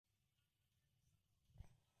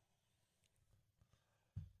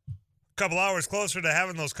Couple hours closer to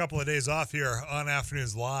having those couple of days off here on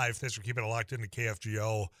Afternoons Live. Thanks for keeping it locked into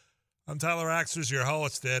KFGO. I'm Tyler Axters, your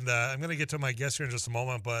host, and I'm going to get to my guest here in just a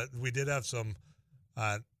moment, but we did have some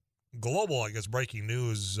global, breaking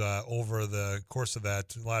news over the course of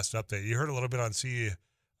that last update. You heard a little bit on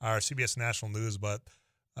our CBS National News, but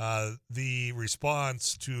the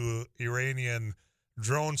response to Iranian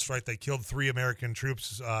drone strike that killed 3 American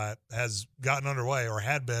troops has gotten underway, or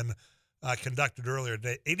had been conducted earlier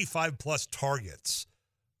today. 85-plus targets,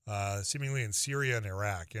 seemingly in Syria and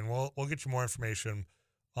Iraq. And we'll get you more information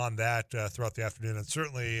on that throughout the afternoon, and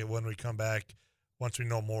certainly when we come back, once we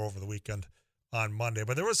know more over the weekend on Monday.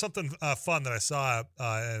 But there was something fun that I saw,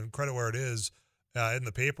 and credit where it is, in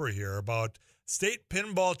the paper here about state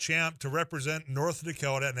pinball champ to represent North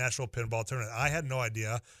Dakota at National Pinball Tournament. I had no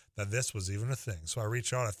idea that this was even a thing. So I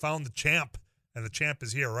reached out. I found the champ, and the champ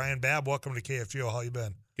is here. Ryan Babb, welcome to KFGO. How you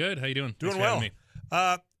been? Good. How you doing? Doing well.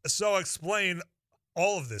 So explain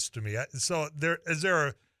all of this to me. So is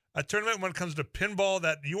there a tournament when it comes to pinball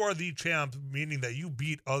that you are the champ, meaning that you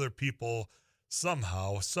beat other people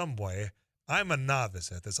somehow, some way? I'm a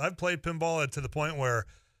novice at this. I've played pinball to the point where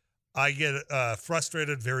I get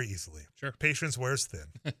frustrated very easily. Sure. Patience wears thin.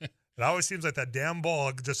 It always seems like that damn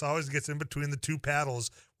ball just always gets in between the two paddles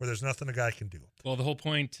where there's nothing a guy can do. Well, the whole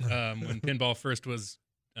point when pinball first was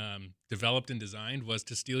developed and designed was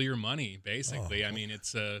to steal your money, basically. I mean,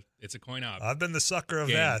 it's a coin op. I've been the sucker of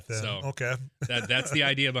game, that. Then. So okay. That's the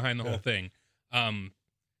idea behind the whole thing.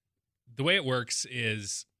 The way it works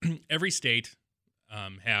is every state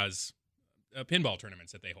has pinball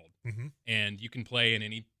tournaments that they hold. Mm-hmm. And you can play in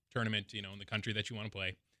any tournament, in the country that you want to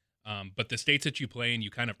play. But the states that you play in, you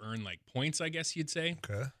kind of earn like points, I guess you'd say.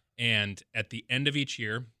 Okay. And at the end of each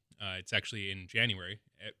year, it's actually in January,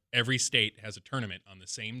 every state has a tournament on the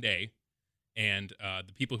same day. And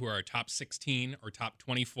the people who are top 16 or top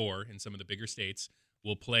 24 in some of the bigger states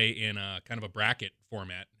will play in a kind of a bracket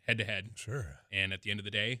format, head-to-head. Sure. And at the end of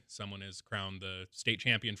the day, someone is crowned the state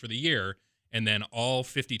champion for the year. And then all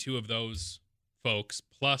 52 of those folks,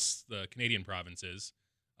 plus the Canadian provinces,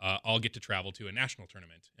 all get to travel to a national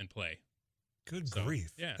tournament and play. Good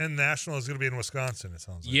grief. Yeah. And national is going to be in Wisconsin, it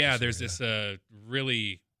sounds like. Yeah, there's this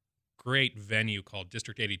really great venue called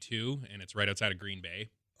District 82, and it's right outside of Green Bay.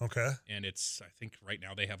 Okay. And it's, I think right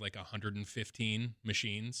now they have like 115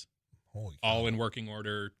 machines, Holy cow. all in working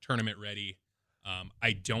order, tournament ready.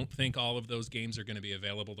 I don't think all of those games are going to be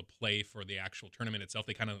available to play for the actual tournament itself.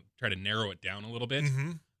 They kind of try to narrow it down a little bit.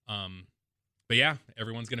 Mm-hmm. But yeah,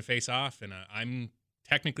 everyone's going to face off, and I'm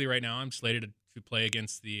technically right now I'm slated to play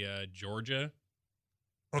against the Georgia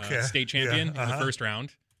state champion in the first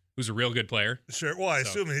round, who's a real good player. Sure. Well, I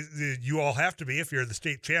assume you all have to be if you're the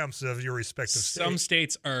state champs of your respective states. Some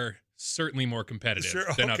states are certainly more competitive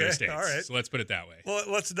than other states. All right. So let's put it that way. Well,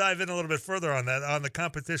 let's dive in a little bit further on that, on the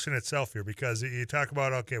competition itself here, because you talk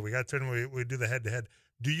about, okay, we got to we do the head-to-head.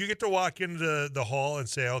 Do you get to walk into the hall and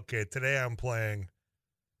say, okay, today I'm playing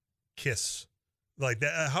Kiss? Like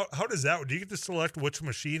that, how does that? Do you get to select which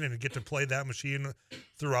machine and get to play that machine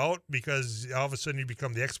throughout? Because all of a sudden you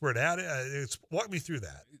become the expert at it. Walk me through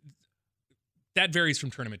that. That varies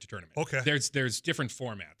from tournament to tournament. Okay. There's different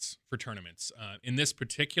formats for tournaments. In this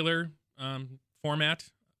particular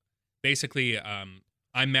format, basically,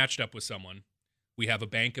 I'm matched up with someone. We have a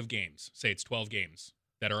bank of games. Say it's 12 games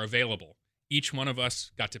that are available. Each one of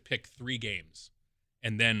us got to pick 3 games,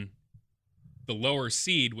 and then the lower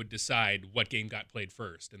seed would decide what game got played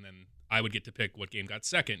first, and then I would get to pick what game got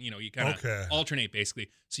second. You kind of alternate, basically.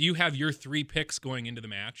 So you have your 3 picks going into the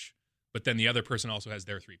match, but then the other person also has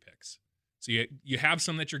their 3 picks. So you have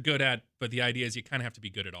some that you're good at, but the idea is you kind of have to be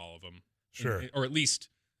good at all of them. Sure. Or at least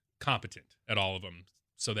competent at all of them,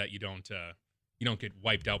 so that you don't get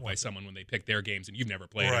wiped out by someone when they pick their games and you've never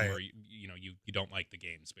played them, or you don't like the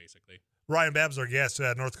games, basically. Ryan Babb's our guest,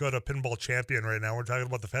 North Dakota pinball champion right now. We're talking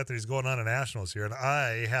about the fact that he's going on to nationals here, and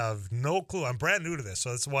I have no clue. I'm brand new to this,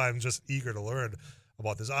 so that's why I'm just eager to learn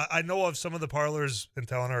about this. I know of some of the parlors in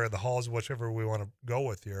town, or the halls, whichever we want to go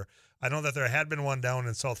with here. I know that there had been one down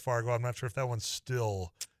in South Fargo. I'm not sure if that one's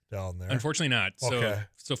still down there. Unfortunately not. Okay.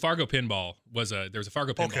 So Fargo Pinball there's a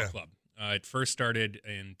Fargo Pinball Club. It first started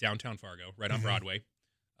in downtown Fargo, right on Broadway.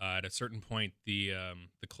 At a certain point, the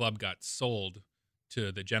club got sold to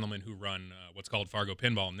the gentlemen who run what's called Fargo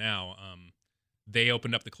Pinball now. They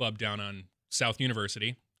opened up the club down on South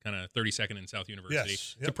University, kind of 32nd and South University.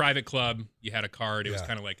 Yes. It's a private club. You had a card. It was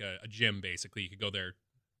kind of like a gym, basically. You could go there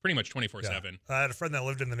pretty much 24/7. I had a friend that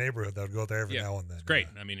lived in the neighborhood that would go there every now and then. It's great.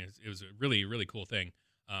 I mean, it was a really, really cool thing.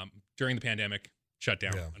 During the pandemic, shut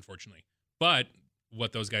down, unfortunately. But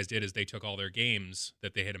what those guys did is they took all their games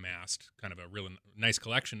that they had amassed, kind of a real nice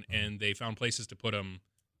collection, and they found places to put them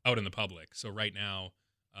out in the public. So right now,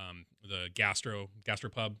 the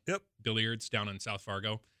Gastropub Billiards down in South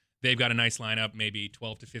Fargo, they've got a nice lineup, maybe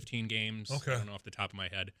 12 to 15 games. Okay. I don't know off the top of my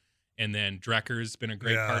head. And then Drecker's been a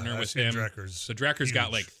great partner with him. So Drecker's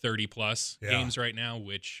got like 30 plus games right now,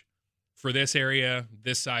 which for this area,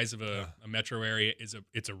 this size of a metro area,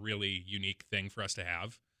 it's a really unique thing for us to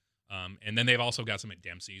have. And then they've also got some at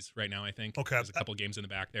Dempsey's right now, I think. Okay. There's a couple games in the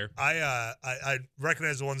back there. I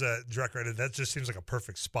recognize the ones that Drecker did. That just seems like a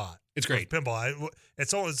perfect spot. It's great. Pinball.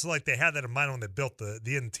 It's always like they had that in mind when they built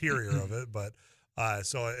the interior of it. But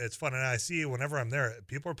so it's fun. And I see whenever I'm there,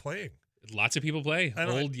 people are playing. Lots of people play,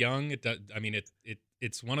 old, young.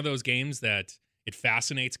 It's one of those games that it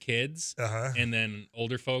fascinates kids, and then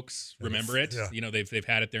older folks remember it. Yeah. You know, they've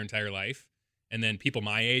had it their entire life, and then people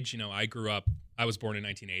my age. You know, I was born in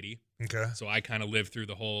 1980. Okay, so I kind of lived through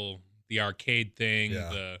the arcade thing.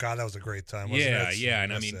 Yeah. God, that was a great time. Wasn't it? Yeah.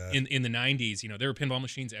 And I mean, in the 90s, you know, there were pinball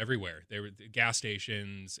machines everywhere. There were gas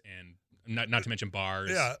stations and. Not to mention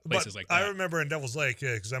bars, places like that. I remember in Devil's Lake,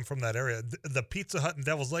 because I'm from that area, the Pizza Hut in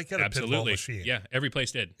Devil's Lake had a pinball machine. Yeah, every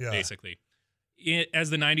place did, basically.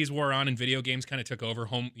 As the 90s wore on and video games kind of took over,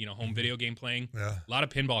 home video game playing, a lot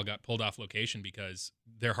of pinball got pulled off location because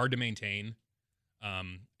they're hard to maintain,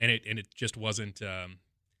 and it just wasn't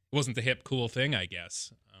the hip, cool thing, I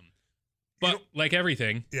guess. But like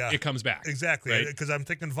everything, it comes back. Exactly, because I'm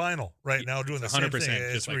thinking vinyl right now, doing the same thing.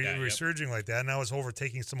 It's resurging like that. Now it's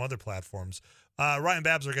overtaking some other platforms. Ryan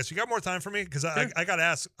Babb, I guess you got more time for me? Because I got to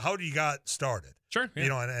ask, how do you got started? Sure. Yeah. You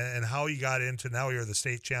know, and how you got into, now you're the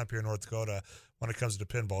state champion in North Dakota when it comes to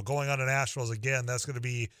pinball. Going on to Nationals again, that's going to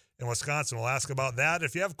be in Wisconsin. We'll ask about that.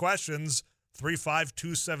 If you have questions,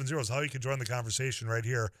 35270 is how you can join the conversation right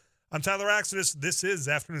here. I'm Tyler Axis. This is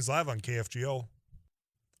Afternoons Live on KFGO.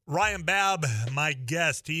 Ryan Babb, my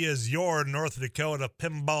guest, he is your North Dakota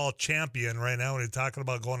pinball champion right now, and he's talking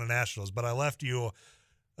about going to Nationals. But I left you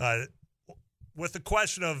with the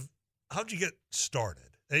question of, how'd you get started?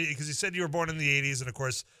 Because you said you were born in the 80s, and, of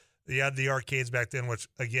course, you had the arcades back then, which,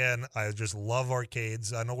 again, I just love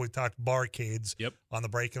arcades. I know we talked barcades on the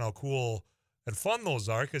break and how cool and fun those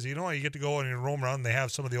are because, you know, you get to go and you roam around, and they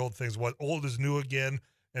have some of the old things. What old is new again.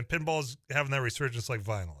 And pinball's having that resurgence like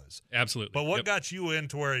vinyl is. Absolutely. But what got you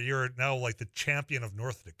into where you're now like the champion of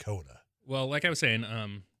North Dakota? Well, like I was saying,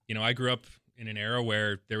 you know, I grew up in an era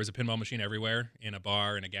where there was a pinball machine everywhere, in a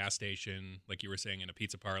bar, in a gas station, like you were saying, in a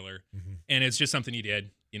pizza parlor. Mm-hmm. And it's just something you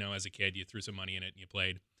did, you know, as a kid. You threw some money in it and you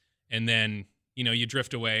played. And then, you know, you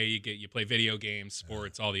drift away, you play video games,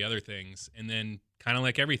 sports, all the other things. And then kind of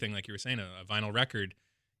like everything, like you were saying, a vinyl record,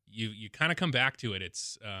 you kind of come back to it.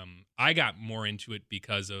 It's I got more into it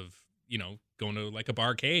because of, you know, going to like a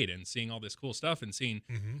barcade and seeing all this cool stuff and seeing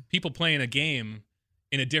people playing a game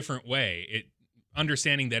in a different way.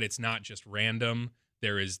 Understanding that it's not just random.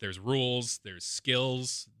 There's rules, there's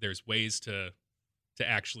skills, there's ways to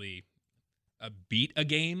actually beat a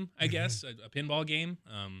game, I guess, a pinball game.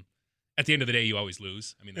 At the end of the day, you always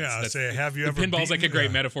lose. I mean, have you ever? Pinball's like a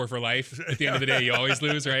great metaphor for life. At the end of the day, you always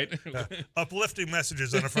lose, right? Uplifting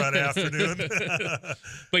messages on a Friday afternoon.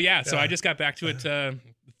 But so I just got back to it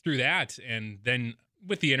through that, and then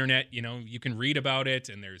with the internet, you know, you can read about it,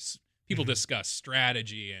 and there's people discuss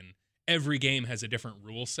strategy, and every game has a different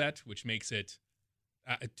rule set, which makes it.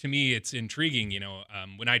 To me, it's intriguing. You know,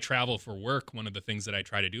 when I travel for work, one of the things that I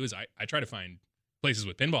try to do is I try to find places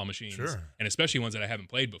with pinball machines, and especially ones that I haven't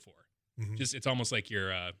played before. Just it's almost like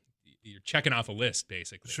you're checking off a list,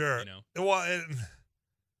 basically. Sure. You know? Well,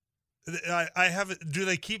 I have. Do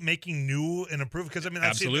they keep making new and improved? Because I mean,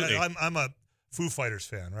 absolutely. I'm a Foo Fighters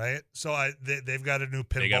fan, right? So they've got a new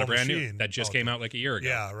pinball machine. They got a brand new that just came out like a year ago.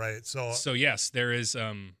 Yeah, right. So yes, there is.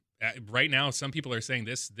 Right now, some people are saying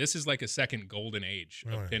this is like a second golden age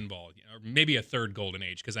of pinball, or maybe a third golden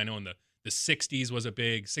age. Because I know in the 60s was a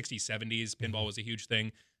big 60s, 70s pinball was a huge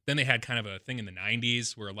thing. Then they had kind of a thing in the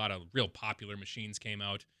 90s where a lot of real popular machines came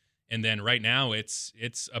out. And then right now it's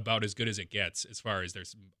about as good as it gets as far as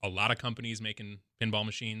there's a lot of companies making pinball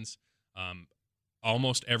machines.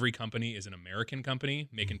 Almost every company is an American company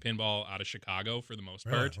making pinball out of Chicago for the most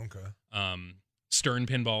part. Okay. Stern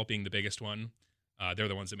Pinball being the biggest one. They're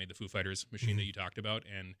the ones that made the Foo Fighters machine that you talked about.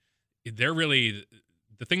 And they're really,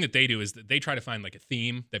 the thing that they do is that they try to find like a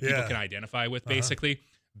theme that people can identify with, basically.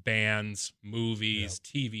 Bands, movies,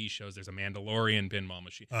 TV shows. There's a Mandalorian pinball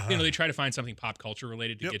machine. You know, they try to find something pop culture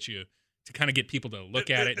related to get you to kind of get people to look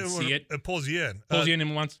at it and see it. It pulls you in. Pulls you in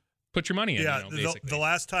and wants put your money in. Yeah, you know, basically. the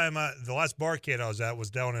last barcade I was at was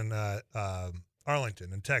down in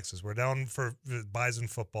Arlington in Texas. We're down for Bison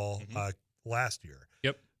football. last year.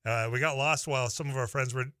 Yep. We got lost while some of our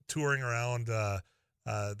friends were touring around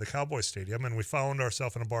the Cowboy Stadium, and we found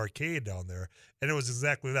ourselves in a barcade down there, and it was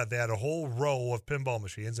exactly that. They had a whole row of pinball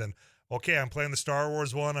machines, and okay, I'm playing the Star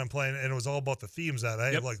Wars one. I'm playing, and it was all about the themes that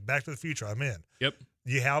I like. Back to the Future, I'm in. Yep.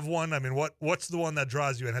 You have one? I mean, what's the one that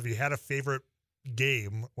draws you, and have you had a favorite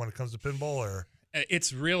game when it comes to pinball? Or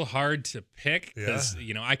it's real hard to pick because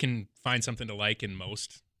I can find something to like in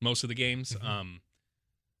most of the games.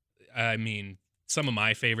 I mean, some of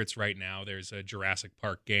my favorites right now. There's a Jurassic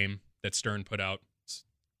Park game that Stern put out. It's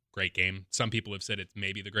a great game. Some people have said it's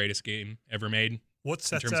maybe the greatest game ever made. What's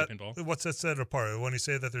that set apart? When you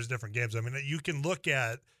say that there's different games, I mean, you can look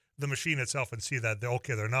at the machine itself and see that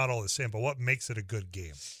they're not all the same. But what makes it a good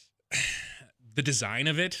game? The design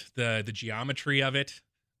of it, the geometry of it,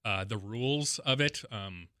 the rules of it.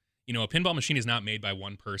 A pinball machine is not made by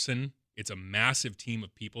one person. It's a massive team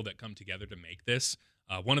of people that come together to make this.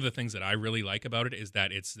 One of the things that I really like about it is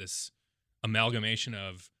that it's this amalgamation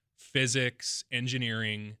of physics,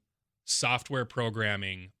 engineering, software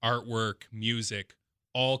programming, artwork, music,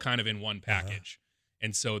 all kind of in one package.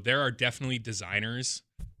 And so there are definitely designers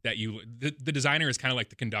that the designer is kind of like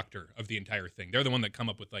the conductor of the entire thing. They're the one that come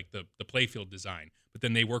up with like the playfield design, but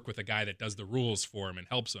then they work with a guy that does the rules for them and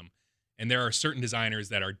helps them. And there are certain designers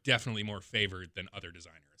that are definitely more favored than other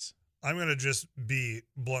designers. I'm going to just be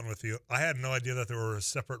blunt with you. I had no idea that there were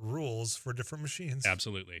separate rules for different machines.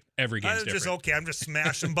 Absolutely. Every game's different. I'm just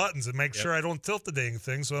smashing buttons and make sure I don't tilt the dang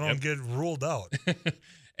thing so I don't get ruled out.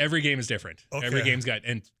 Every game is different. Okay. Every game's got,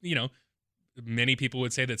 and many people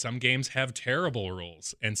would say that some games have terrible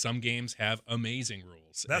rules and some games have amazing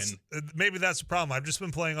rules. Maybe that's the problem. I've just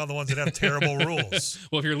been playing all the ones that have terrible rules.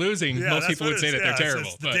 Well, if you're losing, most people would say that they're terrible.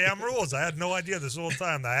 It's the damn rules. I had no idea this whole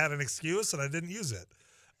time. I had an excuse and I didn't use it.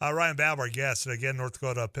 Ryan Babb, our guest, and again, North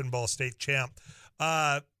Dakota pinball state champ.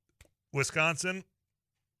 Wisconsin,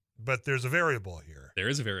 but there's a variable here. There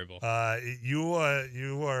is a variable. You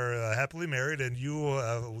are happily married, and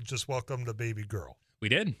you just welcomed a baby girl. We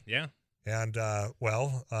did, yeah. And,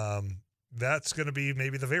 that's going to be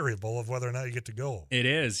maybe the variable of whether or not you get to go. It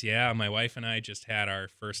is, yeah. My wife and I just had our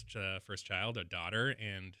first child, a daughter,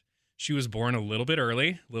 and she was born a little bit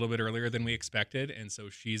earlier than we expected, and so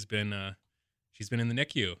she's been in the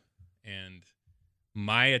NICU, and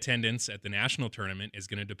my attendance at the national tournament is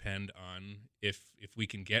going to depend on if we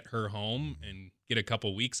can get her home and get a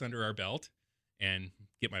couple weeks under our belt and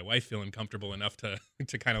get my wife feeling comfortable enough to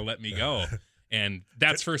kind of let me go. And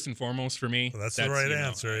that's first and foremost for me. Well, that's the right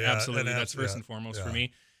answer. Yeah, absolutely. That's first and foremost for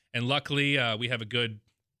me. And luckily, we have a good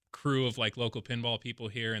crew of like local pinball people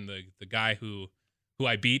here, and the guy who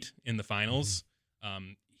I beat in the finals,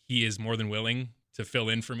 he is more than willing to fill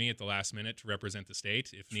in for me at the last minute to represent the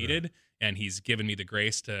state if needed. And he's given me the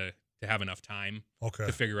grace to have enough time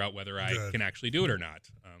to figure out whether I can actually do it or not.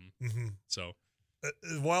 So,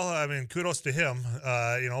 well, I mean, kudos to him,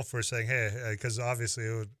 for saying, hey, because obviously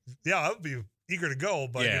I would be eager to go,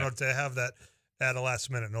 but to have that at a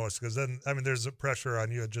last minute notice, because then, I mean, there's a pressure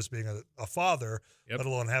on you just being a father, let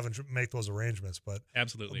alone having to make those arrangements. But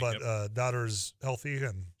absolutely. But daughter's healthy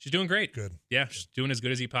and she's doing great. Good. Yeah. She's doing as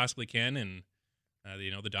good as he possibly can. And,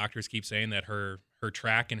 the doctors keep saying that her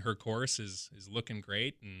track and her course is looking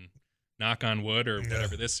great, and knock on wood or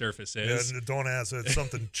whatever this surface is. Yeah, don't ask. It's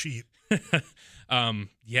something cheap. I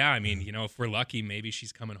mean, if we're lucky, maybe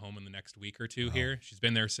she's coming home in the next week or two here. She's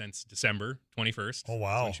been there since December 21st. Oh,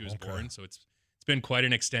 wow. When she was born. So it's been quite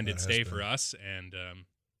an extended stay for us. And,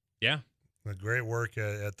 great work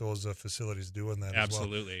at those facilities doing that.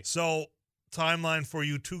 Absolutely. As well. So, timeline for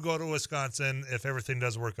you to go to Wisconsin if everything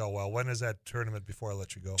does work out well. When is that tournament before I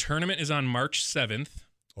let you go? Tournament is on March 7th.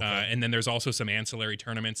 And then there's also some ancillary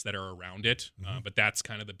tournaments that are around it, but that's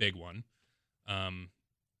kind of the big one.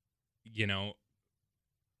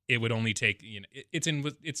 It would only take,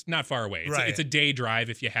 it's not far away. It's a day drive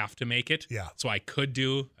if you have to make it. Yeah. So I could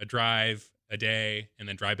do a drive a day and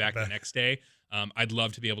then drive back the next day. I'd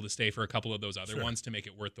love to be able to stay for a couple of those other ones to make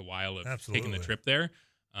it worth the while of taking the trip there.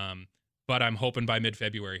 But I'm hoping by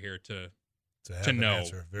mid-February here to know.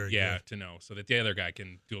 Very good. To know, so that the other guy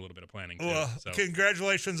can do a little bit of planning too. Well,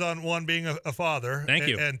 congratulations on one, being a father. Thank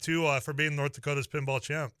you. And two, for being North Dakota's pinball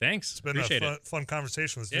champ. Thanks. It's been a fun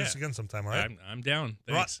conversation. Let's do this again sometime, all right? I'm down.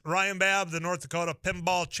 Thanks. Ryan Babb, the North Dakota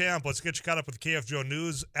pinball champ. Let's get you caught up with KFGO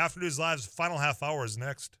News. After News Live's final half hour is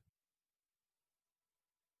next.